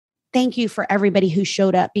thank you for everybody who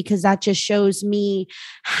showed up, because that just shows me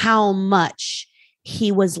how much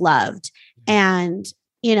he was loved. And,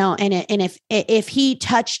 and if he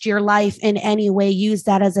touched your life in any way, use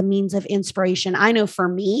that as a means of inspiration. I know for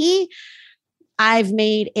me, I've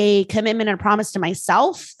made a commitment and a promise to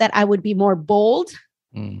myself that I would be more bold.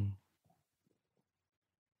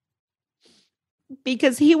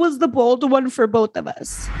 Because he was the bold one for both of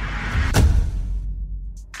us.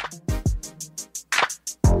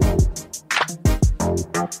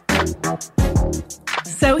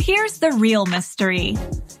 So here's the real mystery.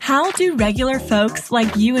 How do regular folks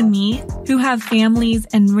like you and me, who have families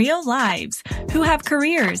and real lives, who have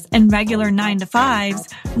careers and regular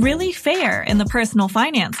 9-to-5s, really fare in the personal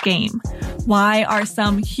finance game? Why are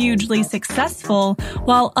some hugely successful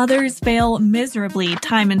while others fail miserably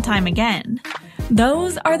time and time again?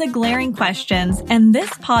 Those are the glaring questions, and this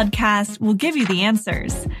podcast will give you the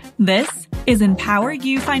answers. This is Empower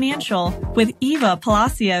You Financial with Eva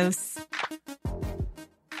Palacios.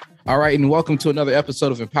 All right, and welcome to another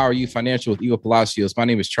episode of Empower You Financial with Eva Palacios. My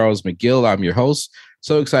name is Charles McGill. I'm your host.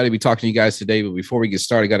 So excited to be talking to you guys today. But before we get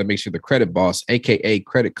started, got to make sure the credit boss, aka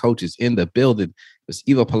credit coach, is in the building. It's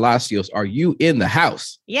Eva Palacios. Are you in the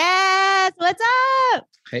house? Yes. What's up?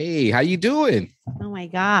 Hey, how you doing? Oh my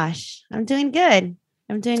gosh, I'm doing good.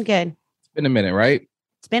 It's been a minute, right?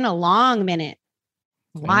 It's been a long minute.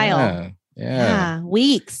 A while. Yeah.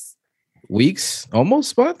 Weeks.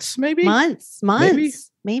 Almost months, maybe. Months.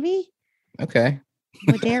 Maybe. Okay.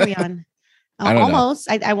 What day are we on? Almost.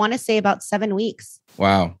 I want to say about 7 weeks.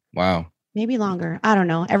 Wow. Maybe longer. I don't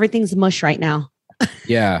know. Everything's mush right now.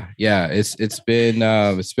 Yeah. It's been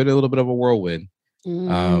a little bit of a whirlwind.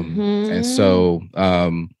 And so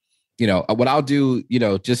what I'll do,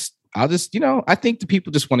 I think the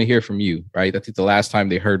people just want to hear from you, right? I think the last time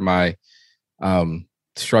they heard my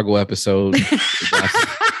struggle episode.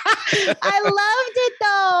 I loved it though.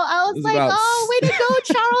 I was like, way to go,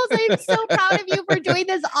 Charles. I'm so proud of you for doing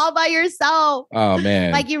this all by yourself. Oh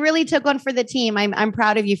man. Like you really took one for the team. I'm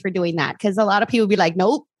proud of you for doing that. Cause a lot of people be like,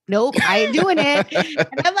 nope, I ain't doing it.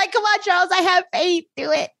 And I'm like, come on, Charles, I have faith.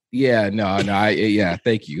 Do it. Yeah,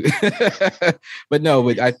 thank you. but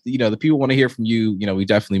the people want to hear from you. We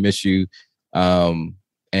definitely miss you.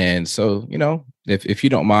 And so, if you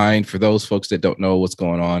don't mind, for those folks that don't know what's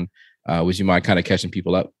going on, would you mind kind of catching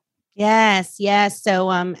people up? Yes.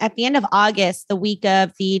 So at the end of August, the week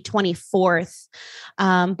of the 24th,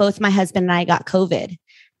 both my husband and I got COVID.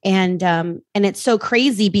 And it's so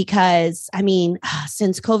crazy because,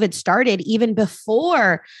 since COVID started, even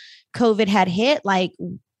before COVID had hit, like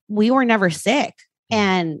we were never sick.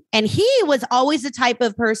 And he was always the type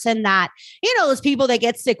of person that, those people that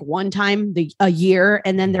get sick one time a year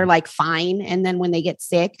and then they're like fine. And then when they get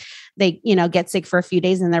sick, they, get sick for a few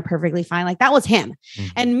days and they're perfectly fine. Like that was him. Mm-hmm.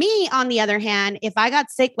 And me, on the other hand, if I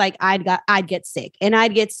got sick, like I'd get sick and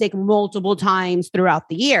I'd get sick multiple times throughout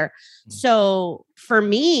the year. Mm-hmm. So for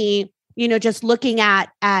me, just looking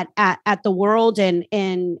at the world and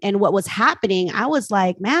what was happening, I was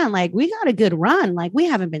like, man, like we got a good run. Like we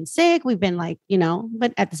haven't been sick. We've been like,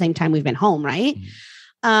 but at the same time, we've been home. Right.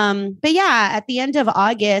 Mm-hmm. But yeah, at the end of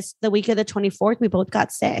August, the week of the 24th, we both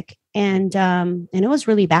got sick and it was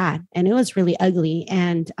really bad and it was really ugly.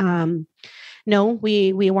 And no,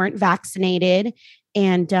 we weren't vaccinated.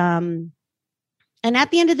 And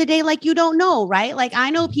at the end of the day, like, you don't know, right? Like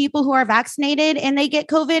I know people who are vaccinated and they get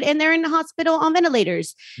COVID and they're in the hospital on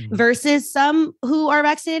ventilators versus some who are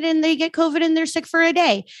vaccinated and they get COVID and they're sick for a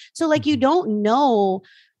day. So like, you don't know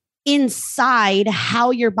inside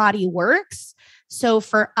how your body works. So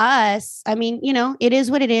for us, it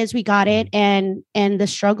is what it is. We got it. And the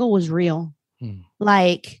struggle was real.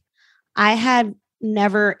 Like I had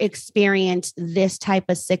never experienced this type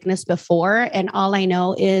of sickness before. And all I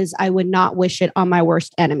know is I would not wish it on my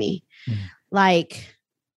worst enemy. Like,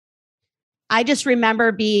 I just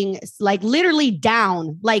remember being like literally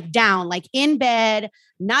down, like in bed,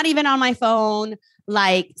 not even on my phone,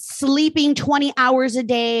 like sleeping 20 hours a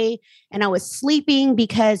day. And I was sleeping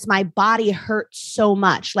because my body hurt so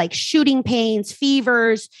much, like shooting pains,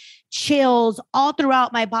 fevers, chills all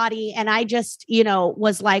throughout my body. And I just,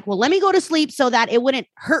 was like, well, let me go to sleep so that it wouldn't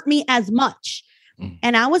hurt me as much.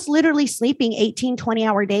 And I was literally sleeping 18,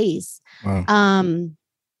 20-hour days. Wow.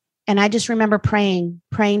 And I just remember praying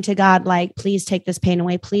to God, like, please take this pain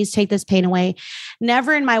away. Please take this pain away.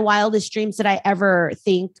 Never in my wildest dreams did I ever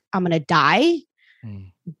think I'm going to die.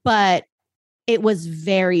 But it was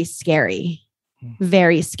very scary,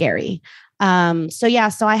 very scary. So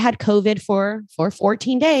I had COVID for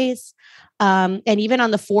 14 days. And even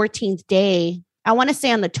on the 14th day, I want to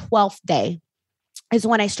say on the 12th day, is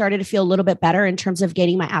when I started to feel a little bit better in terms of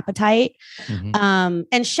gaining my appetite.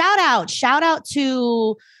 And shout out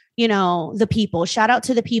to, the people, shout out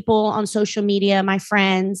to the people on social media, my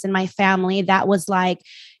friends and my family that was like,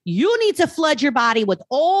 you need to flood your body with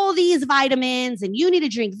all these vitamins and you need to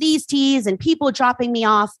drink these teas, and people dropping me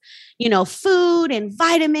off, food and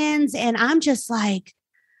vitamins. And I'm just like,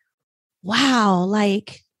 wow,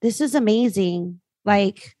 like, this is amazing.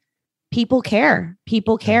 Like, people care.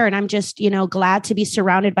 And I'm just, glad to be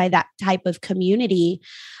surrounded by that type of community.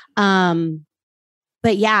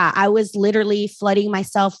 But yeah, I was literally flooding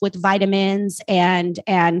myself with vitamins and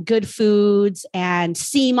good foods and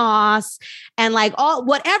sea moss and like all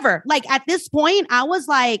whatever. Like at this point, I was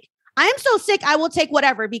like, I'm so sick, I will take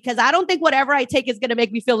whatever, because I don't think whatever I take is going to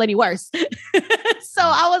make me feel any worse. So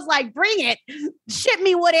I was like, bring it, ship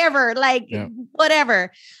me whatever,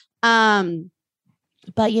 whatever. But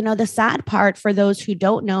the sad part for those who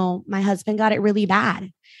don't know, my husband got it really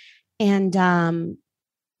bad. And,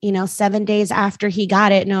 9 days after he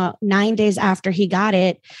got it,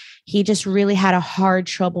 he just really had a hard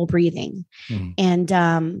trouble breathing. And,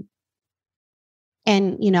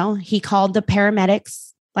 he called the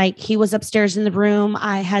paramedics. Like, he was upstairs in the room.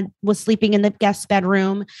 I was sleeping in the guest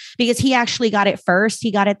bedroom because he actually got it first. He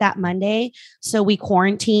got it that Monday. So we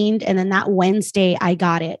quarantined. And then that Wednesday I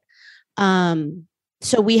got it.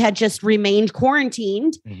 So we had just remained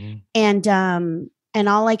quarantined. And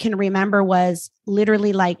all I can remember was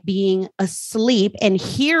literally like being asleep and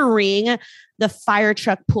hearing the fire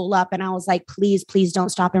truck pull up. And I was like, please don't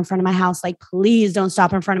stop in front of my house. Like, please don't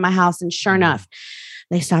stop in front of my house. And sure enough,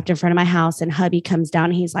 they stopped in front of my house, and hubby comes down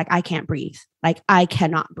and he's like, I can't breathe. Like, I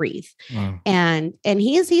cannot breathe. Wow. And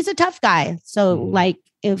he's a tough guy. So like,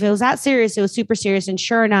 if it was that serious, it was super serious. And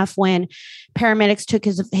sure enough, when paramedics took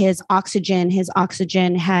his oxygen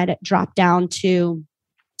had dropped down to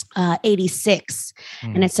 86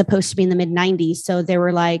 and it's supposed to be in the mid 90s. So they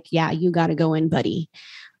were like, yeah, you got to go in, buddy.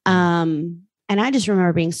 And I just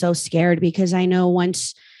remember being so scared because I know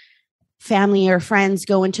once family or friends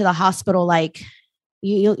go into the hospital, like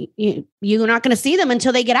you're not going to see them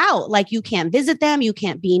until they get out. Like, you can't visit them. You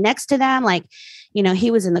can't be next to them. Like, he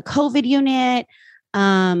was in the COVID unit.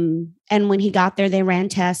 And when he got there, they ran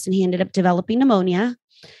tests and he ended up developing pneumonia.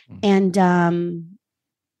 And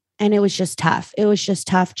it was just tough. It was just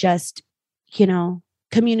tough,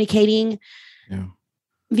 communicating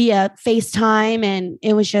via FaceTime. And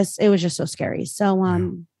it was just so scary.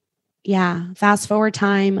 So, fast forward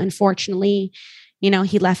time, unfortunately,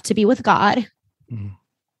 he left to be with God.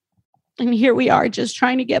 And here we are just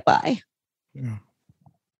trying to get by.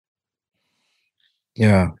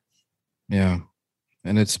 Yeah.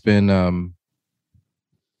 And it's been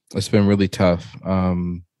really tough.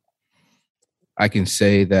 I can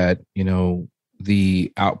say that,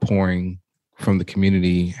 the outpouring from the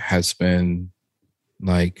community has been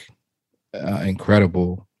like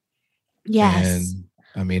incredible. Yes. And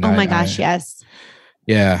I mean, oh my gosh, yes.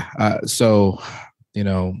 Yeah. So,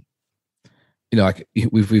 like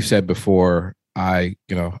we've said before, I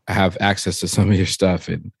have access to some of your stuff,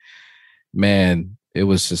 and man, it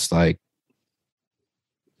was just like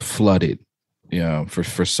flooded,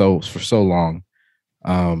 for so long.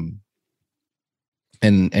 And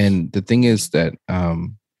the thing is that,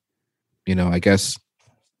 I guess,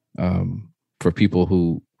 for people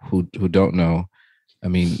who don't know, I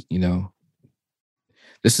mean,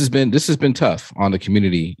 this has been tough on the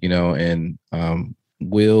community, and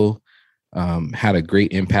Will had a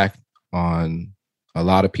great impact on a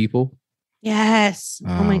lot of people. Yes.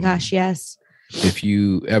 Oh my gosh. Yes. If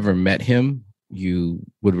you ever met him, you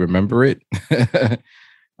would remember it.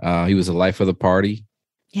 He was the life of the party.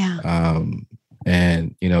 Yeah.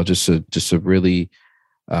 And just a really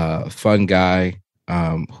fun guy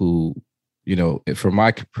who, from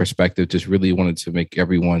my perspective, just really wanted to make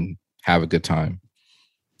everyone have a good time.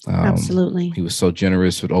 Absolutely. He was so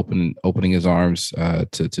generous with opening his arms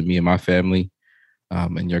to me and my family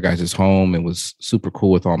and your guys' home, and was super cool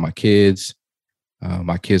with all my kids.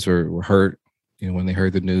 My kids were hurt, when they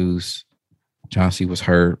heard the news. John-C was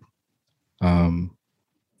hurt.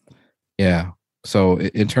 Yeah. So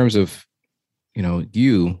in terms of, how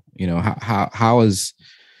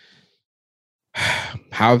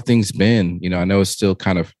have things been? I know it's still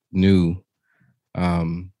kind of new.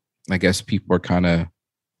 I guess people are kind of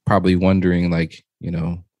probably wondering, like,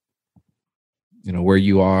 where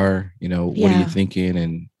you are, what are you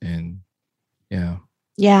thinking? And yeah.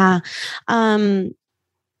 Yeah.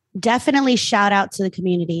 Definitely shout out to the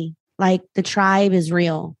community. Like, the tribe is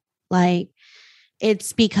real. Like,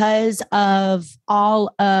 it's because of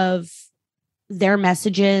all of their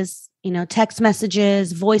messages text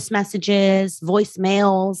messages, voicemails,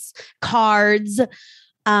 cards.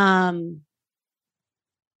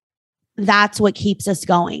 That's what keeps us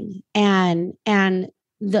going. And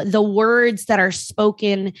the words that are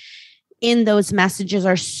spoken in those messages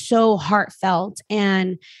are so heartfelt.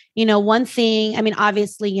 And, one thing, I mean,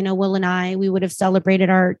 obviously, Will and I, we would have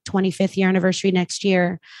celebrated our 25th year anniversary next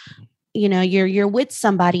year. You're with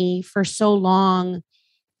somebody for so long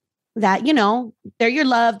that, they're your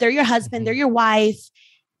love, they're your husband, they're your wife,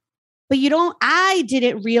 but I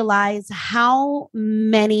didn't realize how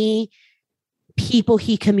many people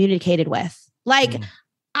he communicated with. Like,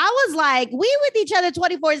 I was like, we with each other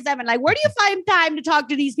 24/7. Like, where do you find time to talk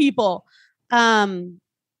to these people?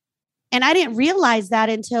 And I didn't realize that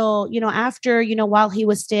until, after, while he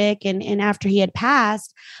was sick and after he had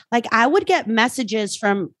passed, like I would get messages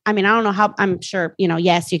from, I don't know how, I'm sure,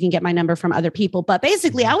 yes, you can get my number from other people, but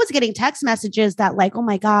basically I was getting text messages that like, oh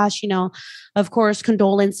my gosh, of course,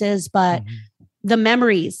 condolences, but the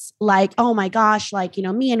memories, like, oh my gosh, like,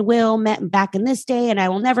 me and Will met back in this day and I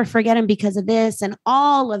will never forget him because of this. And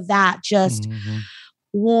all of that just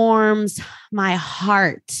warms my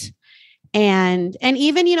heart. And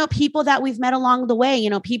even, people that we've met along the way,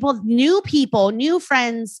 new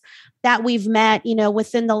friends that we've met,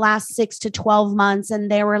 within the last 6 to 12 months. And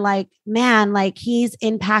they were like, man, like he's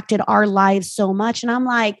impacted our lives so much. And I'm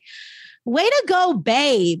like, way to go,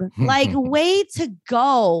 babe. Like, way to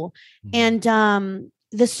go. And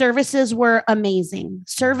the services were amazing.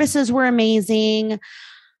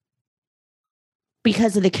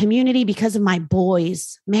 Because of the community, because of my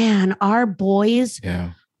boys. Man, our boys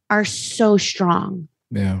are so strong.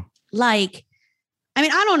 Yeah. Like, I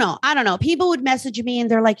don't know. People would message me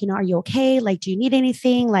and they're like, are you okay? Like, do you need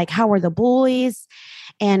anything? Like, how are the boys?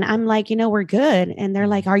 And I'm like, we're good. And they're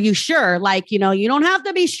like, are you sure? Like, you don't have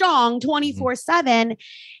to be strong 24/7.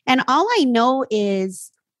 And all I know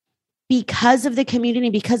is because of the community,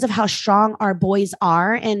 because of how strong our boys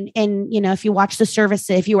are. And if you watch the services,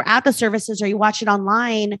 if you were at the services or you watch it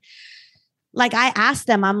online, like I asked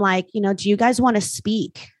them, I'm like, do you guys want to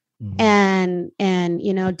speak? And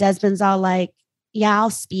Desmond's all like, yeah,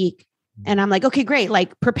 I'll speak. And I'm like, okay, great.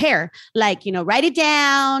 Like prepare, like, write it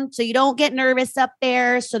down so you don't get nervous up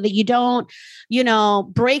there, so that you don't,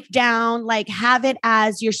 break down, like have it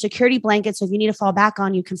as your security blanket. So if you need to fall back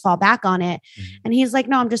on, you can fall back on it. And he's like,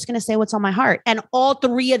 no, I'm just going to say what's on my heart. And all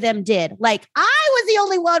three of them did. Like I was the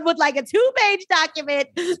only one with like a 2-page document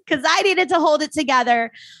because I needed to hold it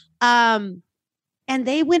together. And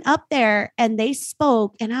they went up there and they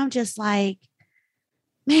spoke and I'm just like,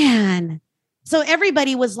 man. So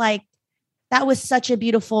everybody was like, that was such a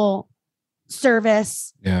beautiful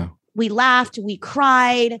service. Yeah. We laughed, we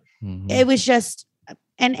cried. It was just,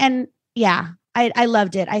 and yeah, I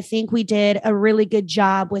loved it. I think we did a really good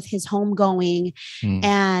job with his homegoing.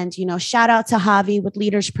 And, shout out to Javi with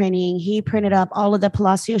Leaders Printing. He printed up all of the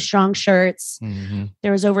Palacio Strong shirts.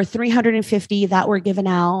 There was over 350 that were given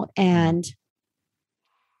out. And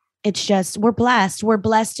it's just, we're blessed. We're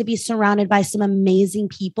blessed to be surrounded by some amazing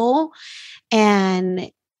people.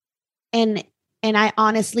 And I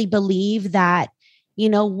honestly believe that,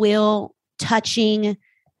 Will touching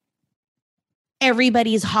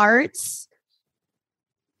everybody's hearts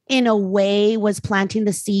in a way was planting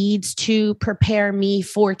the seeds to prepare me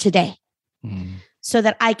for today so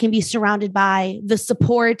that I can be surrounded by the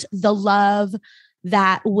support, the love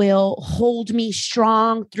that will hold me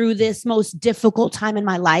strong through this most difficult time in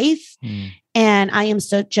my life. And I am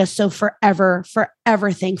so forever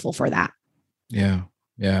thankful for that. Yeah.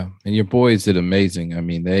 Yeah. And your boys did amazing. I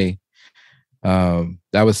mean, they,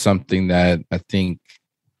 that was something that I think,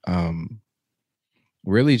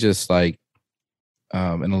 really just like,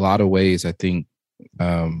 in a lot of ways, I think,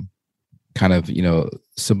 kind of,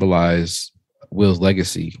 symbolize Will's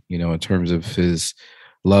legacy, in terms of his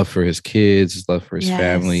love for his kids, his love for his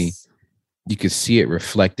family. You could see it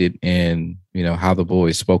reflected in, how the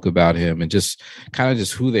boys spoke about him and just kind of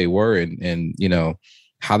just who they were and,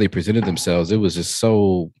 how they presented themselves. It was just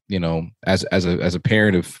so, as a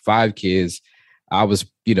parent of 5 kids, I was,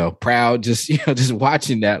 proud just, just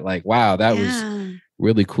watching that, like, wow, that was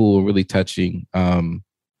really cool, really touching, and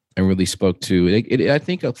really spoke to it. I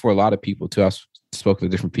think for a lot of people too, I've spoken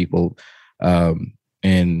to different people.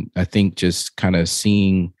 And I think just kind of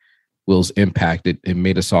seeing Will's impact, it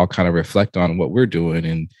made us all kind of reflect on what we're doing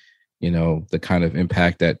and, the kind of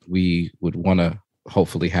impact that we would want to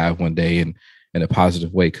hopefully have one day and in a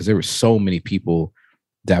positive way. Cause there were so many people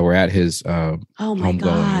that were at his oh my homegoing.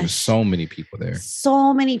 gosh. There's so many people there.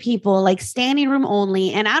 So many people, like standing room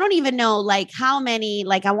only. And I don't even know like how many,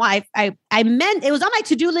 like I meant it was on my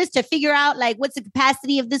to-do list to figure out like what's the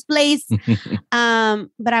capacity of this place.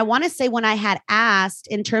 But I want to say when I had asked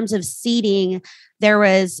in terms of seating, there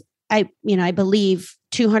was, I believe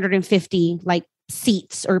 250 like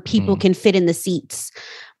seats or people can fit in the seats.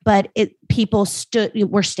 But people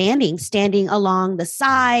were standing along the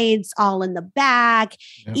sides, all in the back,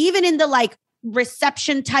 even in the like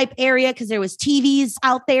reception type area, because there was TVs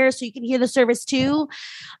out there so you can hear the service too.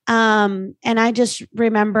 And I just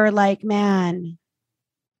remember like, man,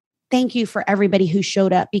 thank you for everybody who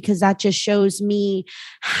showed up, because that just shows me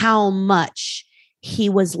how much he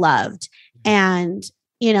was loved. And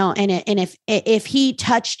and if he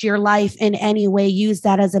touched your life in any way, use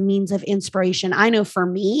that as a means of inspiration. I know for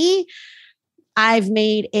me, I've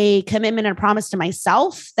made a commitment and a promise to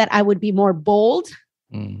myself that I would be more bold.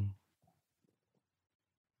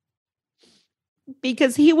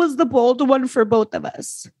 Because he was the bold one for both of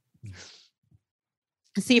us.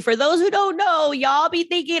 See, for those who don't know, y'all be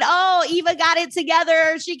thinking, oh, Eva got it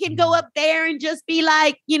together. She can go up there and just be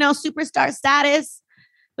like, superstar status.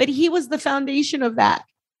 But he was the foundation of that.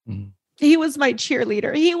 He was my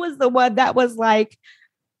cheerleader. He was the one that was like,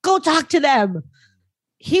 go talk to them.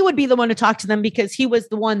 He would be the one to talk to them because he was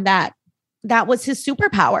the one that was his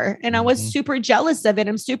superpower. And I was super jealous of it.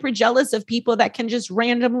 I'm super jealous of people that can just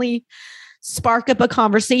randomly spark up a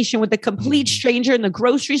conversation with a complete stranger in the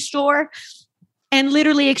grocery store and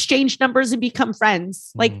literally exchange numbers and become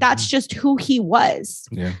friends. Like that's just who he was.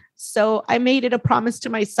 Yeah. So I made it a promise to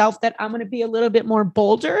myself that I'm going to be a little bit more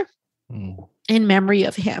bolder in memory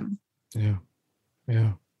of him. Yeah.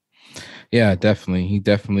 Yeah. Yeah, definitely. He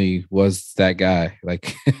definitely was that guy.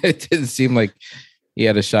 Like it didn't seem like he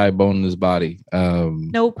had a shy bone in his body.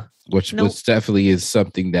 Nope. Which definitely is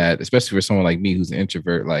something that, especially for someone like me who's an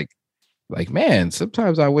introvert, like man,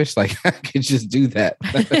 sometimes I wish like I could just do that.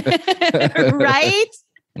 Right?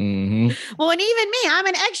 Well, and even me, I'm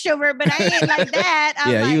an extrovert, but I ain't like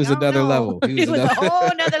that. He was another level. He was a whole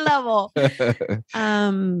nother level.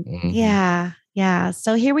 Yeah.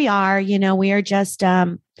 So here we are, we are just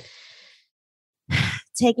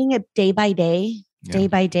taking it day by day.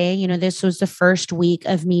 This was the first week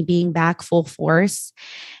of me being back full force.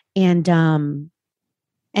 And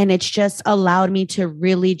it's just allowed me to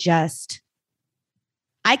really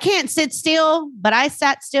I can't sit still, but I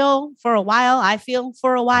sat still for a while. I feel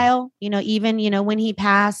for a while, even, when he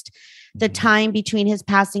passed, the time between his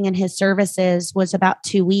passing and his services was about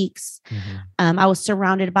 2 weeks. I was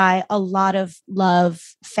surrounded by a lot of love.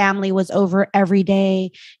 Family was over every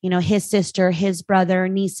day, his sister, his brother,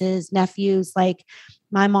 nieces, nephews, like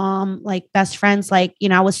my mom, like best friends, like,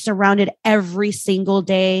 I was surrounded every single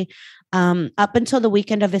day up until the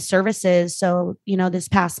weekend of his services. So, this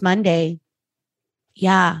past Monday,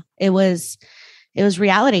 it was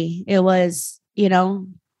reality. It was,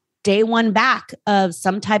 day one back of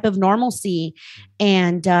some type of normalcy.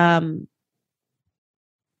 And that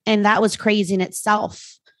was crazy in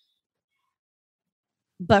itself.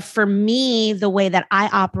 But for me, the way that I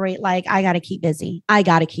operate, like I got to keep busy.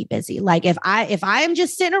 Like if I am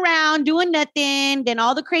just sitting around doing nothing, then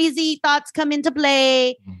all the crazy thoughts come into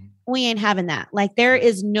play. We ain't having that. Like there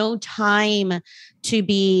is no time to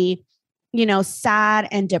be, sad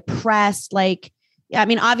and depressed. Like, I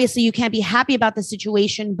mean, obviously you can't be happy about the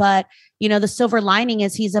situation, but the silver lining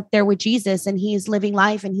is he's up there with Jesus and he's living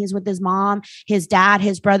life and he's with his mom, his dad,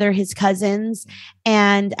 his brother, his cousins.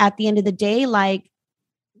 And at the end of the day, like,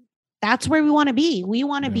 that's where we want to be. We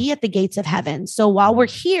want to be at the gates of heaven. So while we're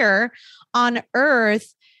here on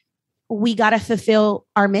earth, we got to fulfill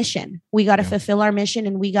our mission. We got to fulfill our mission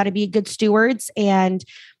and we got to be good stewards. And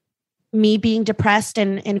me being depressed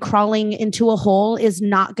and crawling into a hole is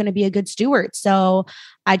not going to be a good steward. So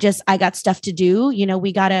I got stuff to do.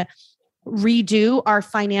 We got to redo our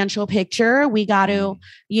financial picture. We got to,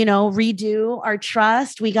 redo our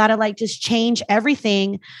trust. We got to just change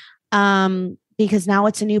everything. Because now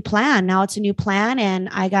it's a new plan. And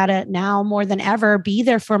I got to now more than ever be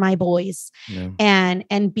there for my boys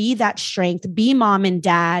and be that strength, be mom and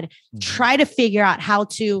dad, try to figure out how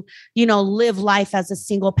to, live life as a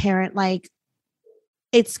single parent. Like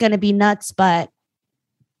it's going to be nuts, but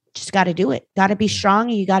just got to do it. Got to be strong.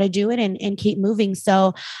 And you got to do it and keep moving.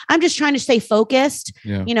 So I'm just trying to stay focused,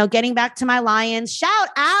 getting back to my Lions. Shout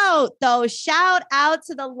out to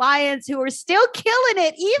the Lions who are still killing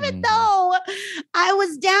it, even though I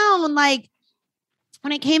was down. Like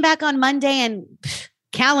when I came back on Monday and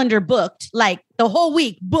calendar booked, like the whole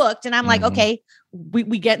week booked. And I'm like, okay,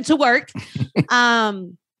 we getting to work.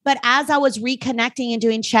 But as I was reconnecting and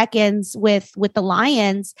doing check-ins with the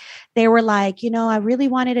Lions, they were like, I really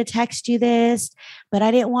wanted to text you this, but I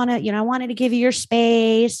didn't want to, I wanted to give you your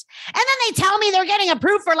space. And then they tell me they're getting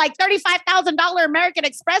approved for like $35,000 American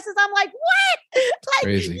Expresses. I'm like, what? Like,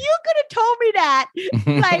 Crazy. you could have told me that.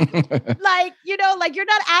 like, you're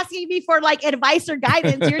not asking me for like advice or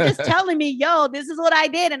guidance. You're just telling me, yo, this is what I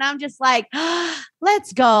did. And I'm just like,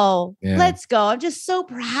 let's go. Yeah. Let's go. I'm just so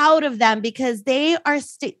proud of them because they are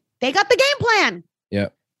they got the game plan. Yeah.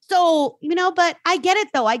 So, but I get it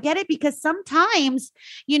though. I get it because sometimes,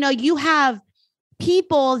 you have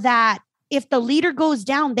people that if the leader goes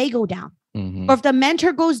down, they go down. Mm-hmm. Or if the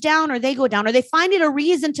mentor goes down or they go down, or they find it a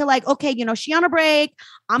reason to like, okay, she on a break.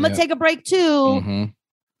 I'm going to take a break too. Mm-hmm.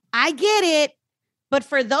 I get it. But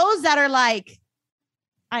for those that are like,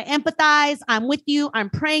 I empathize, I'm with you, I'm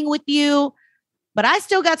praying with you, but I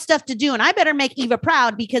still got stuff to do and I better make Eva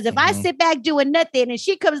proud because if I sit back doing nothing and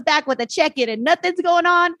she comes back with a check-in and nothing's going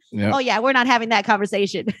on, oh yeah, we're not having that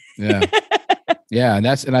conversation. Yeah. Yeah. And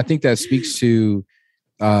I think that speaks to,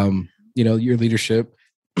 your leadership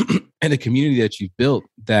and the community that you've built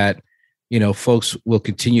that, folks will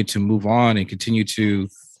continue to move on and continue to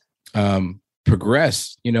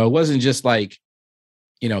progress. It wasn't just like,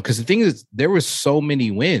 because the thing is, there was so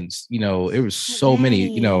many wins, it was so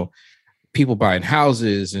many, people buying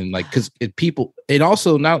houses and like, because people, and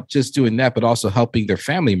also not just doing that, but also helping their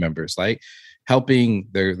family members, like helping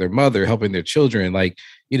their mother, helping their children, like,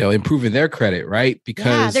 improving their credit, right?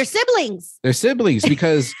 Because they're siblings.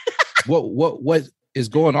 Because what is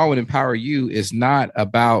going on with Empower You is not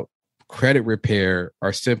about credit repair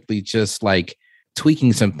or simply just like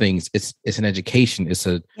tweaking some things. It's an education. It's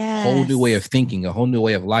a whole new way of thinking, a whole new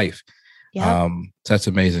way of life. Yep. So that's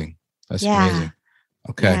amazing. That's amazing.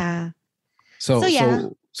 Okay. Yeah. So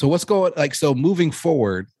what's going like, so moving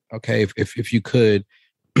forward, okay, if you could,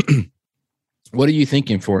 what are you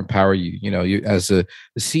thinking for Empower You? You as the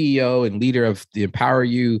CEO and leader of the Empower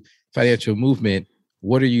You financial movement,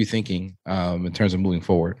 what are you thinking in terms of moving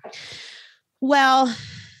forward? Well,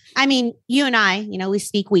 I mean, you and I, we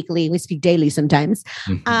speak weekly, we speak daily sometimes.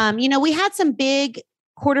 Mm-hmm. We had some big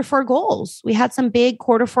Q4 goals. We had some big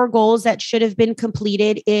Q4 goals that should have been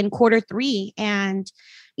completed in Q3. And,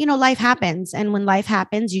 life happens. And when life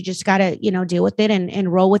happens, you just got to, deal with it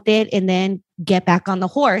and roll with it and then get back on the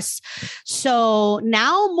horse. So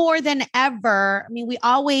now more than ever, I mean,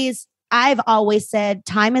 I've always said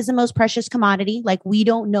time is the most precious commodity. Like we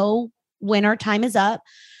don't know when our time is up.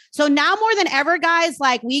 So now more than ever, guys,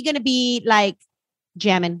 like we're going to be like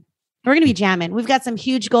jamming. We're going to be jamming. We've got some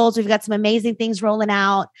huge goals. We've got some amazing things rolling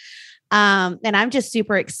out. And I'm just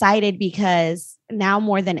super excited because now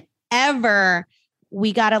more than ever,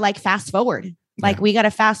 we got to like fast forward. Like we got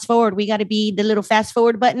to fast forward. We got to be the little fast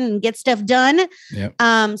forward button and get stuff done. Yep.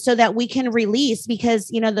 So that we can release because,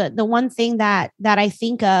 the one thing that I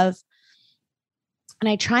think of, and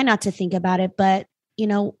I try not to think about it, but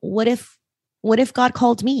what if God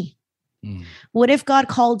called me? What if God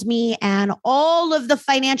called me and all of the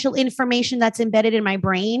financial information that's embedded in my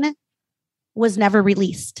brain was never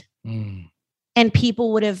released and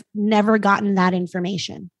people would have never gotten that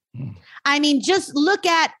information? I mean, just look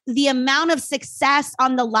at the amount of success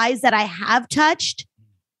on the lives that I have touched,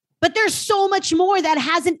 but there's so much more that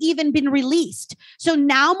hasn't even been released. So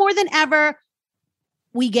now more than ever,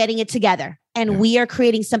 we getting it together and we are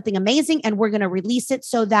creating something amazing and we're going to release it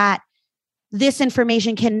so that this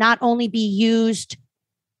information can not only be used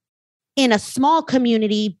in a small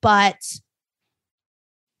community, but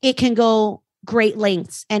it can go great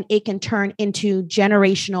lengths and it can turn into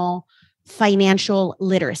generational financial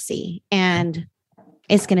literacy. And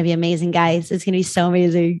it's going to be amazing, guys. It's going to be so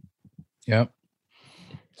amazing. Yep.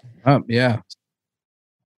 Yeah.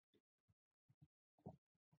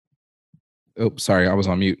 Oh, sorry. I was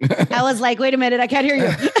on mute. I was like, wait a minute. I can't hear you.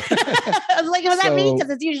 I was like, was that me?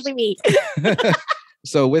 Because it's usually me.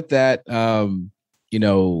 So with that,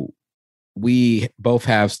 we both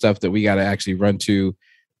have stuff that we got to actually run to.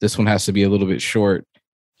 This one has to be a little bit short.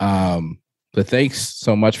 But thanks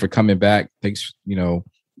so much for coming back. Thanks,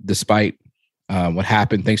 despite what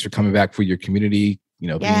happened, thanks for coming back for your community,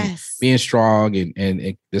 being strong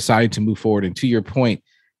and deciding to move forward. And to your point,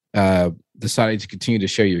 deciding to continue to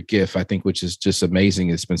share your gift, I think, which is just amazing.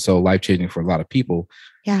 It's been so life-changing for a lot of people.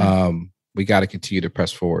 Yeah. We got to continue to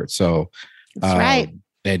press forward. So that's right.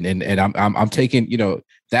 And I'm taking,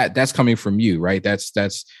 that's coming from you, right? That's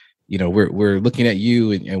we're looking at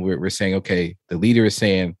you and we're saying, okay, the leader is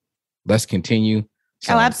saying, let's continue.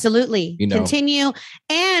 So, absolutely. Continue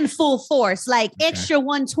and full force, like extra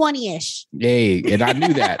 120-ish. Yay. And I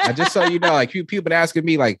knew that. I just so like people been asking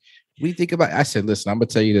me like, we think about, I said, listen, I'm going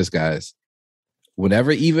to tell you this, guys.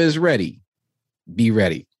 Whenever Eva is ready, be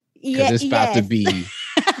ready. Because it's about to be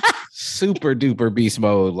super duper beast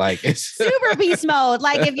mode. Like it's super beast mode.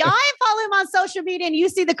 Like if y'all ain't following me on social media and you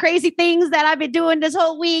see the crazy things that I've been doing this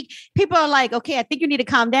whole week, people are like, okay, I think you need to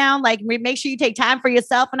calm down. Like make sure you take time for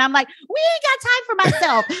yourself. And I'm like, we ain't got time for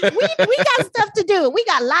myself. we got stuff to do. We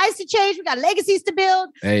got lives to change. We got legacies to build.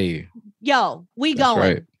 Hey, yo, we going.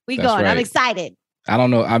 Right. We That's going. Right. I'm excited. I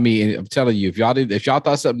don't know. I mean, I'm telling you, if y'all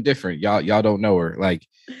thought something different, y'all don't know her. Like,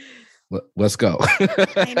 let's go.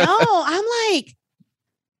 I know. I'm like,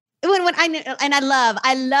 when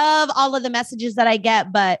I love all of the messages that I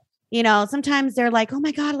get, but you know, sometimes they're like, oh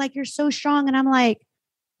my God, like you're so strong. And I'm like,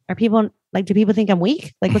 do people think I'm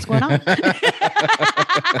weak? Like what's going on? But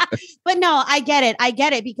no, I get it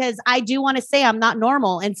because I do want to say I'm not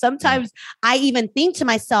normal. And sometimes I even think to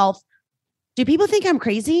myself, do people think I'm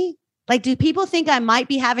crazy? Like, do people think I might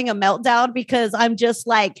be having a meltdown because I'm just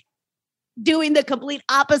like doing the complete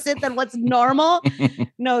opposite than what's normal?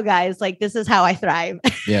 No, guys, like this is how I thrive.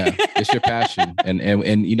 Yeah, it's your passion.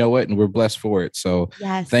 And you know what? And we're blessed for it. So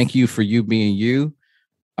thank you for you being you.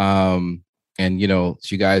 And you know,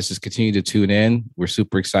 so you guys just continue to tune in. We're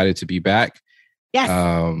super excited to be back. Yes.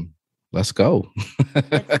 Let's go.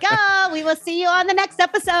 Let's go. We will see you on the next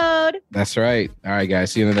episode. That's right. All right,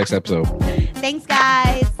 guys. See you in the next episode. Thanks,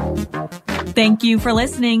 guys. Thank you for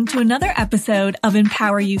listening to another episode of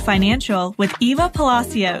Empower You Financial with Eva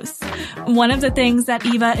Palacios. One of the things that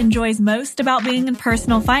Eva enjoys most about being in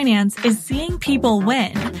personal finance is seeing people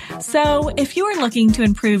win. So if you are looking to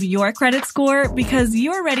improve your credit score because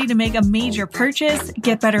you're ready to make a major purchase,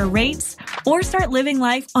 get better rates, or start living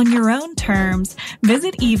life on your own terms,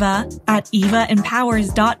 visit Eva at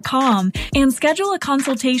evaempowers.com and schedule a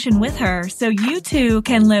consultation with her so you too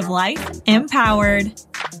can live life empowered.